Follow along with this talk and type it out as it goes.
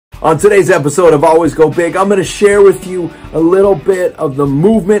On today's episode of Always Go Big, I'm going to share with you a little bit of the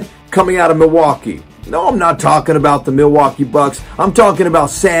movement coming out of Milwaukee. No, I'm not talking about the Milwaukee Bucks. I'm talking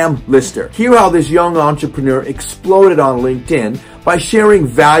about Sam Lister. Hear how this young entrepreneur exploded on LinkedIn by sharing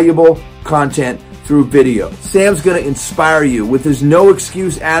valuable content through video. Sam's going to inspire you with his no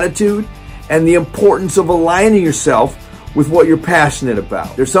excuse attitude and the importance of aligning yourself with what you're passionate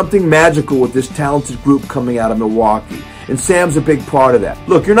about. There's something magical with this talented group coming out of Milwaukee, and Sam's a big part of that.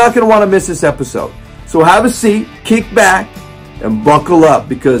 Look, you're not going to want to miss this episode. So have a seat, kick back, and buckle up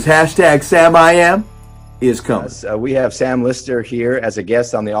because hashtag SamIam is coming. We have Sam Lister here as a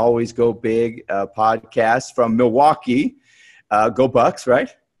guest on the Always Go Big podcast from Milwaukee. Go Bucks, right?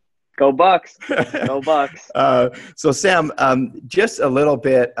 Go Bucks. Go Bucks. So Sam, just a little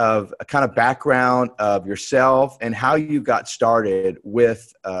bit of a kind of background of yourself and how you got started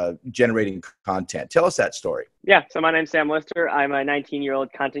with generating content. Tell us that story. Yeah, so my name's Sam Lister. I'm a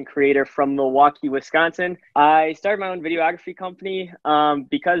 19-year-old content creator from Milwaukee, Wisconsin. I started my own videography company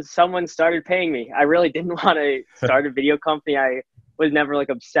because someone started paying me. I really didn't want to start a video company. I was never like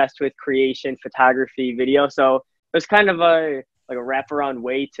obsessed with creation, photography, video. So it was kind of a wraparound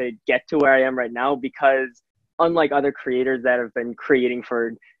way to get to where I am right now, because unlike other creators that have been creating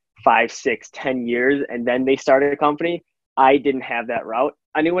for 5, 6, 10 years and then they started a company, I didn't have that route.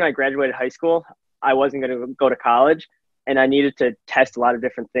 I knew when I graduated high school, I wasn't going to go to college, and I needed to test a lot of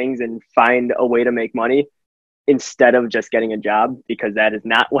different things and find a way to make money instead of just getting a job, because that is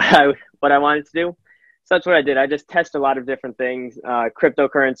not what I wanted to do. So that's what I did. I just tested a lot of different things,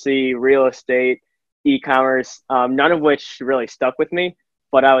 cryptocurrency, real estate, e-commerce, none of which really stuck with me,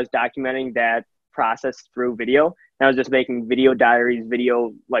 but I was documenting that process through video. And I was just making video diaries,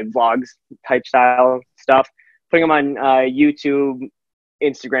 video like vlogs type style stuff, putting them on YouTube,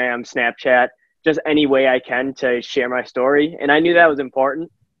 Instagram, Snapchat, just any way I can to share my story. And I knew that was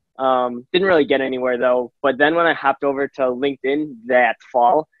important. Didn't really get anywhere though. But then when I hopped over to LinkedIn that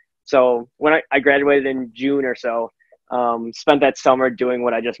fall, so when I graduated in June or so, spent that summer doing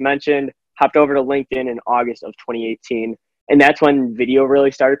what I just mentioned, hopped over to LinkedIn in August of 2018. And that's when video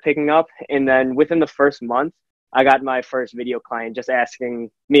really started picking up. And then within the first month, I got my first video client just asking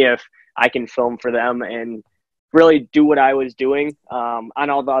me if I can film for them and really do what I was doing on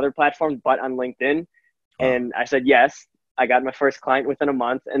all the other platforms, but on LinkedIn. And I said, yes. I got my first client within a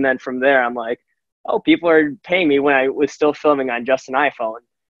month. And then from there, I'm like, oh, people are paying me when I was still filming on just an iPhone.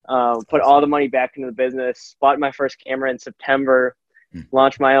 Put all the money back into the business, bought my first camera in September,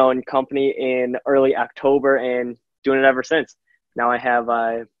 launched my own company in early October, and doing it ever since. Now I have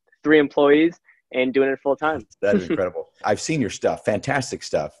 3 employees and doing it full time. That is incredible. I've seen your stuff. Fantastic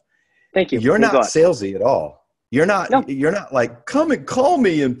stuff. Thank you. You're not salesy at all. You're not like, come and call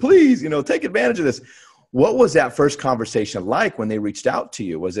me and please, take advantage of this. What was that first conversation like when they reached out to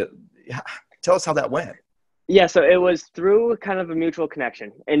you? Tell us how that went. Yeah, so it was through kind of a mutual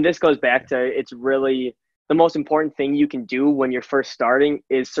connection. And this goes back to, it's really the most important thing you can do when you're first starting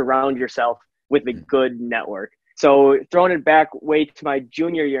is surround yourself with a good network. So throwing it back way to my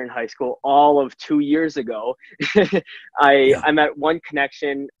junior year in high school, all of 2 years ago, I met one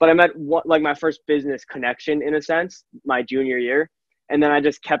connection, but I met my first business connection in a sense, my junior year. And then I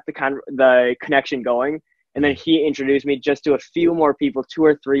just kept the connection going. And then he introduced me just to a few more people, 2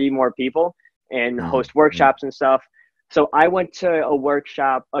 or 3 more people, and host workshops and stuff. So I went to a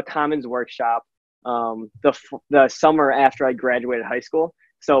workshop, a commons workshop, the summer after I graduated high school.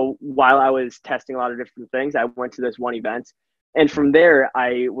 So while I was testing a lot of different things, I went to this one event. And from there,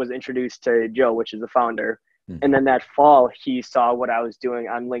 I was introduced to Joe, which is the founder. And then that fall, he saw what I was doing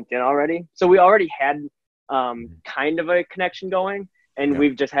on LinkedIn already. So we already had kind of a connection going, and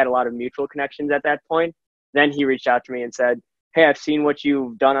we've just had a lot of mutual connections at that point. Then he reached out to me and said, hey, I've seen what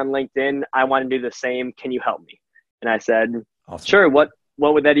you've done on LinkedIn. I want to do the same. Can you help me? And I said, awesome. Sure. What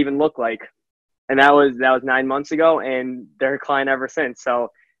would that even look like? And that was 9 months ago, and they're a client ever since. So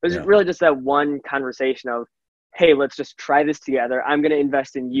it was really just that one conversation of, hey, let's just try this together. I'm going to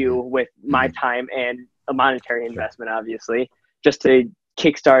invest in you with my time and a monetary investment, obviously, just to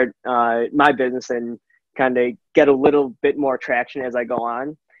kickstart my business and kind of get a little bit more traction as I go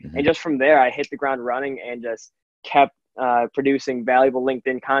on. And just from there, I hit the ground running and just kept producing valuable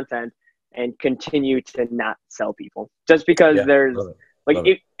LinkedIn content and continue to not sell people. Just because there's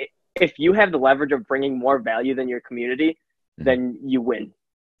if you have the leverage of bringing more value than your community, then you win.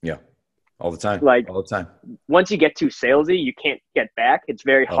 Yeah. All the time. All the time. Once you get too salesy, you can't get back. It's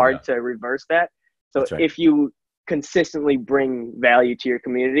very hard to reverse that. So if you consistently bring value to your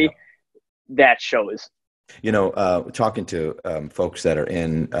community, that shows. You know, talking to folks that are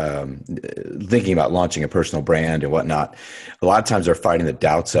in thinking about launching a personal brand and whatnot, a lot of times they're fighting the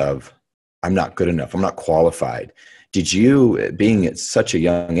doubts of, I'm not good enough, I'm not qualified. Did you, being at such a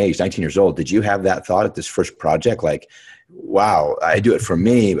young age, 19 years old, did you have that thought at this first project? Like, wow, I do it for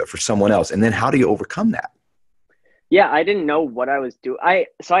me, but for someone else. And then how do you overcome that? Yeah, I didn't know what I was doing.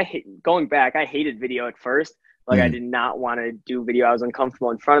 Going back, I hated video at first. Like I did not want to do video. I was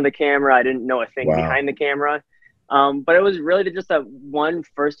uncomfortable in front of the camera. I didn't know a thing behind the camera. But it was really just that one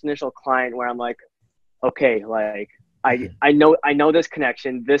first initial client where I'm like, okay, like I know this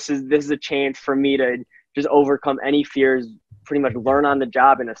connection. This is a chance for me to just overcome any fears, pretty much learn on the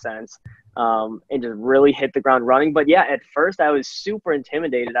job in a sense, and just really hit the ground running. But yeah, at first I was super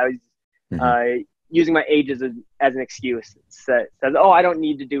intimidated. I was using my age as an excuse. Says, oh, I don't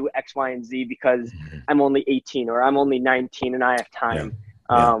need to do X, Y, and Z because I'm only 18 or I'm only 19 and I have time.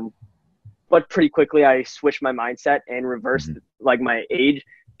 But pretty quickly I switched my mindset and reversed like my age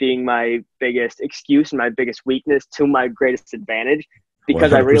being my biggest excuse and my biggest weakness to my greatest advantage,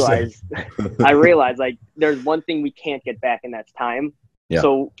 because 100%. I realized like there's one thing we can't get back, and that's time.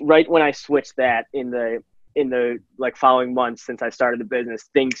 So right when I switched that in the like following months since I started the business,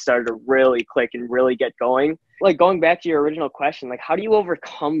 things started to really click and really get going. Like going back to your original question, like how do you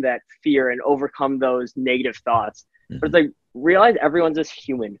overcome that fear and overcome those negative thoughts? But it's like, realize everyone's just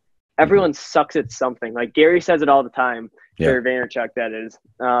human. Everyone sucks at something. Like Gary says it all the time. Gary Vaynerchuk, that is.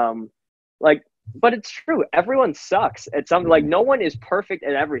 But it's true. Everyone sucks at something. Like no one is perfect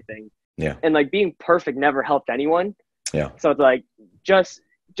at everything. And like being perfect never helped anyone. So it's like just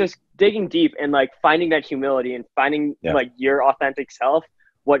digging deep and like finding that humility and finding like your authentic self,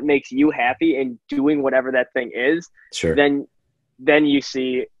 what makes you happy, and doing whatever that thing is. Then you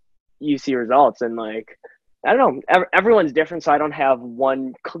see results. And like, I don't know, everyone's different. So I don't have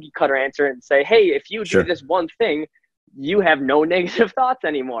one cookie cutter answer and say, hey, if you do this one thing, you have no negative thoughts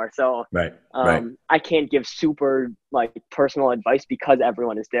anymore. So I can't give super like personal advice because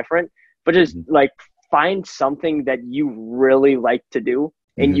everyone is different, but just like find something that you really like to do.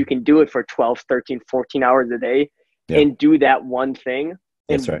 And you can do it for 12, 13, 14 hours a day and do that one thing.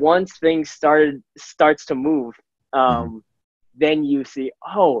 And once things starts to move, then you see,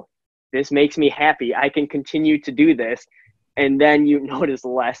 oh, this makes me happy. I can continue to do this. And then you notice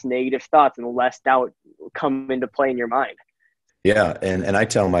less negative thoughts and less doubt come into play in your mind. Yeah. And I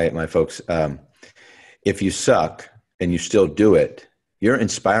tell my folks, if you suck and you still do it, you're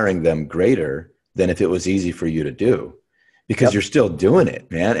inspiring them greater than if it was easy for you to do. Because you're still doing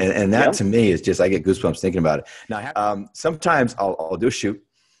it, man. And that to me is just, I get goosebumps thinking about it. Now, sometimes I'll do a shoot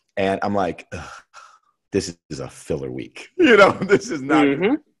and I'm like, this is a filler week. You know, this is not,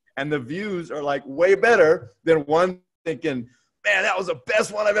 and the views are like way better than one thinking, man, that was the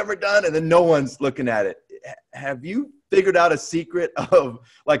best one I've ever done. And then no one's looking at it. Have you figured out a secret of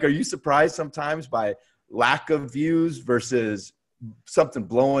like, are you surprised sometimes by lack of views versus something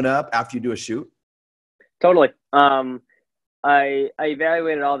blowing up after you do a shoot? Totally. I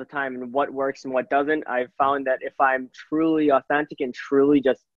evaluate it all the time and what works and what doesn't. I've found that if I'm truly authentic and truly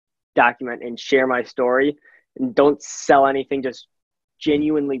just document and share my story and don't sell anything, just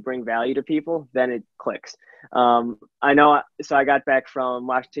genuinely bring value to people, then it clicks. I know. So I got back from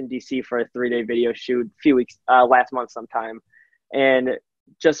Washington, D.C. for a 3-day video shoot last month sometime. And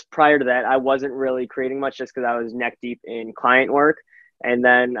just prior to that, I wasn't really creating much just because I was neck deep in client work. And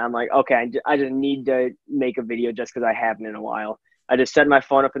then I'm like, okay, I just need to make a video just because I haven't in a while. I just set my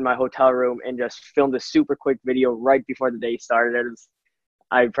phone up in my hotel room and just filmed a super quick video right before the day started.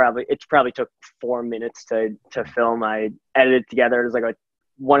 It probably took 4 minutes to film. I edited it together. It was like a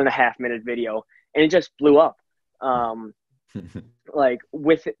 1.5 minute video, and it just blew up. Like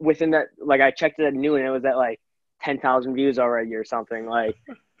within that, like I checked it at noon and it was at like 10,000 views already or something.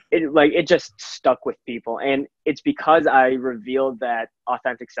 It just stuck with people, and it's because I revealed that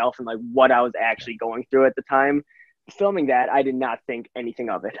authentic self and like what I was actually going through at the time. Filming that, I did not think anything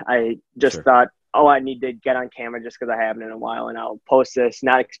of it. I just thought, oh, I need to get on camera just because I haven't in a while, and I'll post this,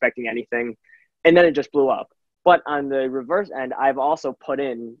 not expecting anything. And then it just blew up. But on the reverse end, I've also put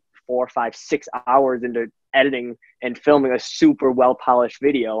in 4, 5, 6 hours into editing and filming a super well polished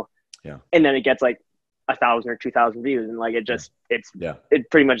video. And then it gets like 1,000 or 2,000 views, and like it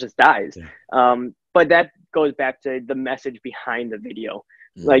pretty much just dies. But that goes back to the message behind the video.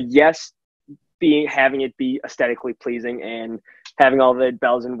 Like, yes, having it be aesthetically pleasing and having all the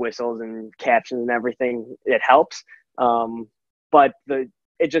bells and whistles and captions and everything, it helps. But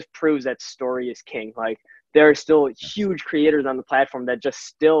it just proves that story is king. Like, there are still huge creators on the platform that just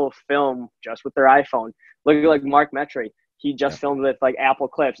still film just with their iPhone. Look at like Mark Metry. He just filmed with like Apple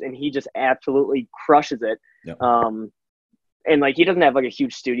Clips, and he just absolutely crushes it. And like, he doesn't have like a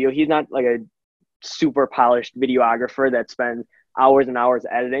huge studio. He's not like a super polished videographer that spends hours and hours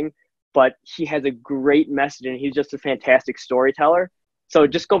editing, but he has a great message, and he's just a fantastic storyteller. So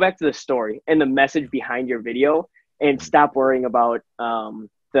just go back to the story and the message behind your video, and stop worrying about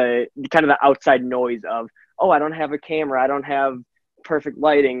the kind of the outside noise of, oh, I don't have a camera, I don't have perfect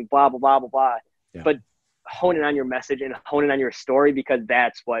lighting, blah, blah, blah, blah, blah. But hone in on your message and hone in on your story, because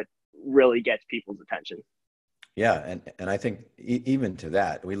that's what really gets people's attention. Yeah. And I think even to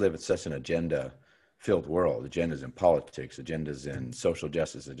that, we live in such an agenda-filled world. Agendas in politics, agendas in social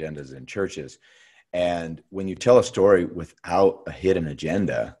justice, agendas in churches. And when you tell a story without a hidden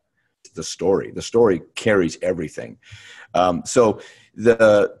agenda, the story carries everything. So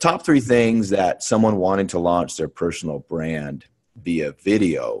the top 3 things that someone wanting to launch their personal brand via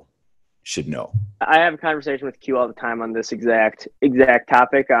video should know. I have a conversation with Q all the time on this exact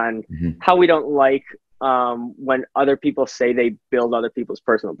topic on how we don't like when other people say they build other people's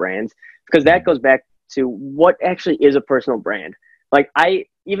personal brands, because that goes back to what actually is a personal brand. Like,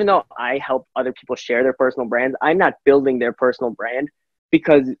 even though I help other people share their personal brands, I'm not building their personal brand,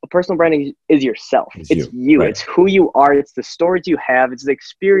 because a personal branding is yourself. It's you. Right. It's who you are. It's the stories you have. It's the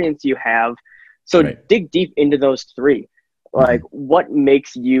experience you have. So dig deep into those 3. Like, what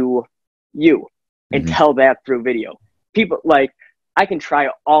makes you you, and tell that through video. People, like, I can try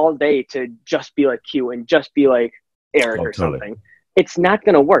all day to just be like Q and just be like Eric or something. It's not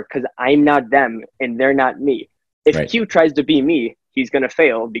going to work, because I'm not them and they're not me. If Q tries to be me, he's going to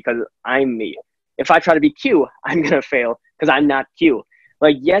fail because I'm me. If I try to be Q, I'm going to fail because I'm not Q.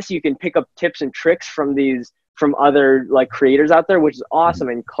 Like, yes, you can pick up tips and tricks from other like creators out there, which is awesome.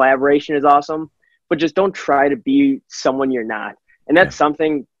 And collaboration is awesome, but just don't try to be someone you're not. And that's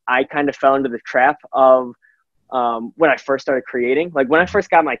something I kind of fell into the trap of when I first started creating. Like, when I first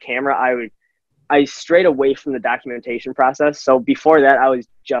got my camera, I strayed away from the documentation process. So before that, I was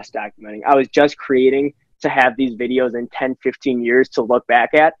just documenting. I was just creating to have these videos in 10, 15 years to look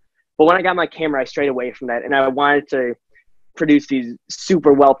back at. But when I got my camera, I strayed away from that, and I wanted to produce these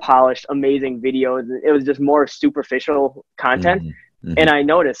super well-polished, amazing videos. It was just more superficial content. And I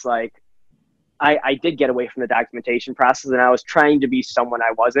noticed, like, I did get away from the documentation process, and I was trying to be someone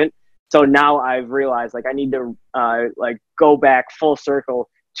I wasn't. So now I've realized, like, I need to like go back full circle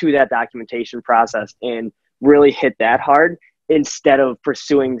to that documentation process and really hit that hard instead of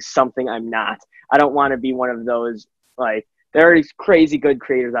pursuing something I'm not. I don't want to be one of those, like, there are these crazy good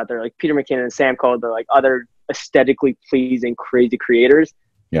creators out there, like Peter McKinnon and Sam Cole. They're like other aesthetically pleasing, crazy creators.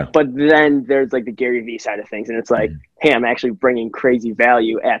 But then there's like the Gary Vee side of things. And it's like, hey, I'm actually bringing crazy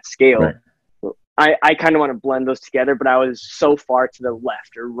value at scale. I kind of want to blend those together, but I was so far to the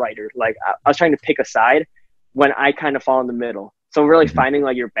left or right, or like I was trying to pick a side when I kind of fall in the middle. So really finding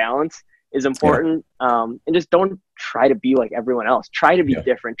like your balance is important. And just don't try to be like everyone else. Try to be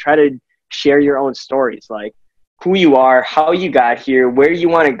different. Try to share your own stories, like who you are, how you got here, where you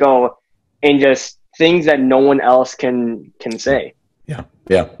want to go, and just things that no one else can say.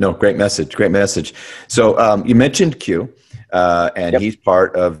 No, great message. So you mentioned Q. And he's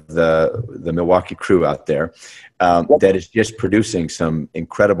part of the Milwaukee crew out there that is just producing some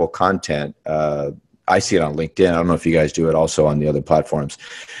incredible content. I see it on LinkedIn. I don't know if you guys do it also on the other platforms.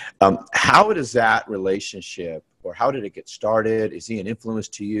 How does that relationship, or how did it get started? Is he an influence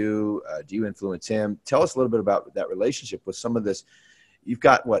to you? Do you influence him? Tell us a little bit about that relationship with some of this. You've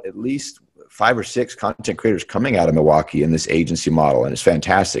got, at least 5 or 6 content creators coming out of Milwaukee in this agency model, and it's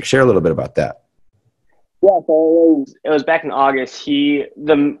fantastic. Share a little bit about that. Yeah, so it was back in August.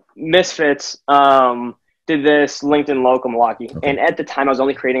 The Misfits did this LinkedIn Local Milwaukee. And at the time, I was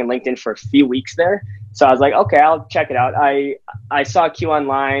only creating LinkedIn for a few weeks there. So I was like, okay, I'll check it out. I saw Q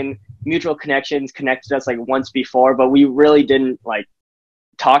online, mutual connections, connected us like once before, but we really didn't like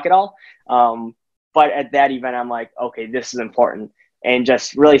talk at all. But at that event, I'm like, okay, this is important. And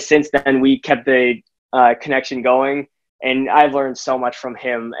just really since then, we kept the connection going. And I've learned so much from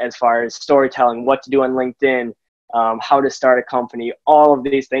him as far as storytelling, what to do on LinkedIn, how to start a company, all of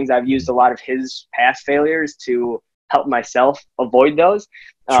these things. I've used a lot of his past failures to help myself avoid those,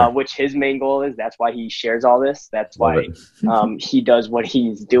 which his main goal is. That's why he shares all this. That's why he does what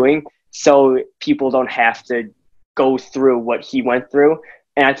he's doing. So people don't have to go through what he went through.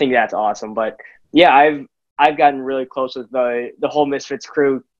 And I think that's awesome. But yeah, I've gotten really close with the whole Misfits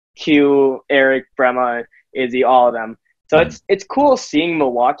crew, Q, Eric, Brema, Izzy, all of them. So it's cool seeing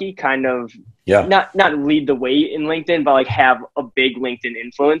Milwaukee kind of not lead the way in LinkedIn, but like have a big LinkedIn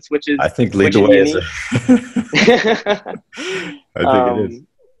influence, which is, I think, lead the way is I think it is.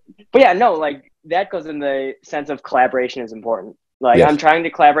 But yeah, no, like that goes in the sense of collaboration is important. Like Yes. I'm trying to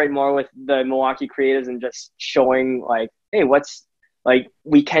collaborate more with the Milwaukee creatives and just showing like, hey,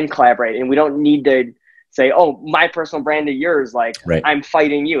 we can collaborate and we don't need to say, oh, my personal brand to yours. Like Right. I'm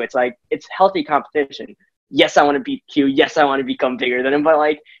fighting you. It's like, it's healthy competition. Yes, I want to beat Q. Yes, I want to become bigger than him. But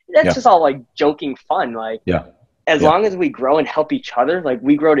like, that's just all like joking fun. Like as long as we grow and help each other, like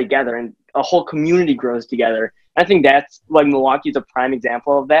we grow together and a whole community grows together. I think that's like Milwaukee's a prime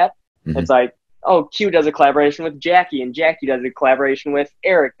example of that. Mm-hmm. It's like, oh, Q does a collaboration with Jackie and Jackie does a collaboration with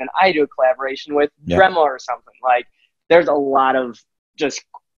Eric and I do a collaboration with Dremel or something. Like there's a lot of just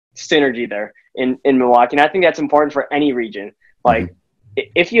synergy there in Milwaukee. And I think that's important for any region. Like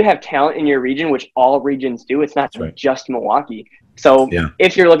if you have talent in your region, which all regions do, it's not just Milwaukee. So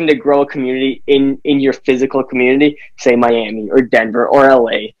if you're looking to grow a community in your physical community, say Miami or Denver or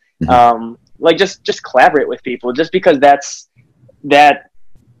LA, like just collaborate with people just because that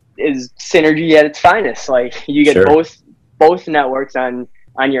is synergy at its finest. Like you get both networks on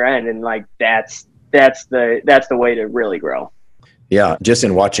your end, and like that's the way to really grow. Yeah, just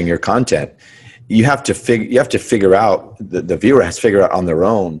in watching your content, you have to figure out the viewer has to figure out on their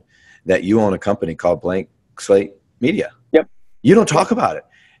own that you own a company called BLNK SLATE Media. Yep. You don't talk about it,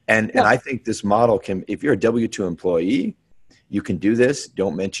 and I think this model can, if you're a W-2 employee, you can do this.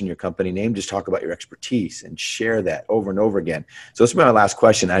 Don't mention your company name. Just talk about your expertise and share that over and over again. So this is my last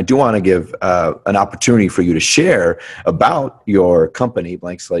question. I do want to give an opportunity for you to share about your company,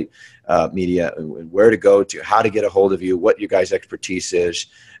 BLNK SLATE Media, where to go to, how to get a hold of you, what your guys' expertise is.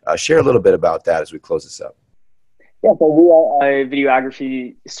 Share a little bit about that as we close this up. Yeah, so we are a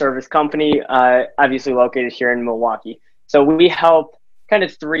videography service company, obviously located here in Milwaukee. So we help kind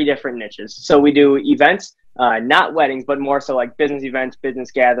of 3 different niches. So we do events, not weddings, but more so like business events,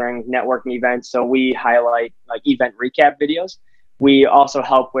 business gatherings, networking events. So we highlight like event recap videos. We also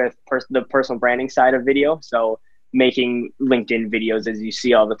help with the personal branding side of video. So making LinkedIn videos as you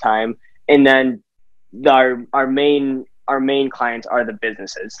see all the time. And then our main clients are the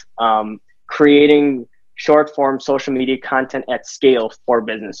businesses, creating short form social media content at scale for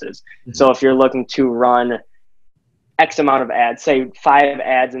businesses. So if you're looking to run X amount of ads, say 5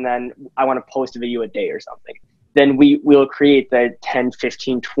 ads, and then I want to post a video a day or something, then we'll create the 10,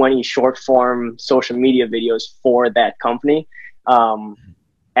 15, 20 short form social media videos for that company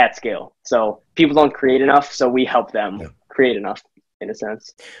at scale. So people don't create enough, so we help them create enough, in a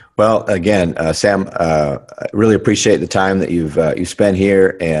sense. Well, again, Sam, I really appreciate the time that you've spent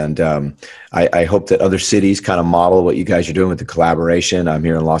here, and I hope that other cities kind of model what you guys are doing with the collaboration. I'm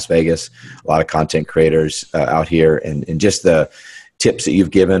here in Las Vegas, a lot of content creators out here, and just the tips that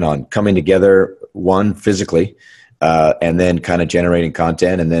you've given on coming together, one, physically, and then kind of generating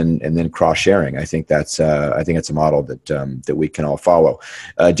content, and then cross sharing. I think that's a model that we can all follow.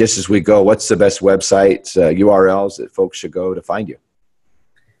 Just as we go, what's the best websites, URLs that folks should go to find you?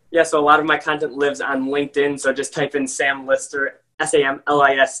 Yeah, so a lot of my content lives on LinkedIn. So just type in Sam Lister,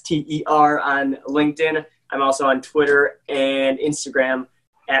 SAMLISTER on LinkedIn. I'm also on Twitter and Instagram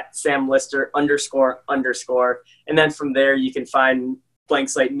at @SamLister__. And then from there, you can find BLNK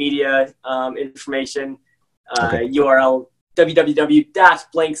SLATE Media information, URL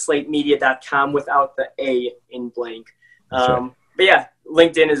www.blankslatemedia.com without the A in blank. But yeah,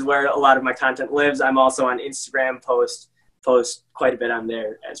 LinkedIn is where a lot of my content lives. I'm also on Instagram, post quite a bit on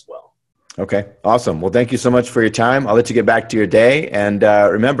there as well. Okay, awesome. Well, thank you so much for your time. I'll let you get back to your day. And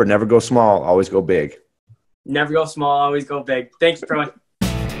remember, never go small, always go big. Never go small, always go big. Thanks, Troy.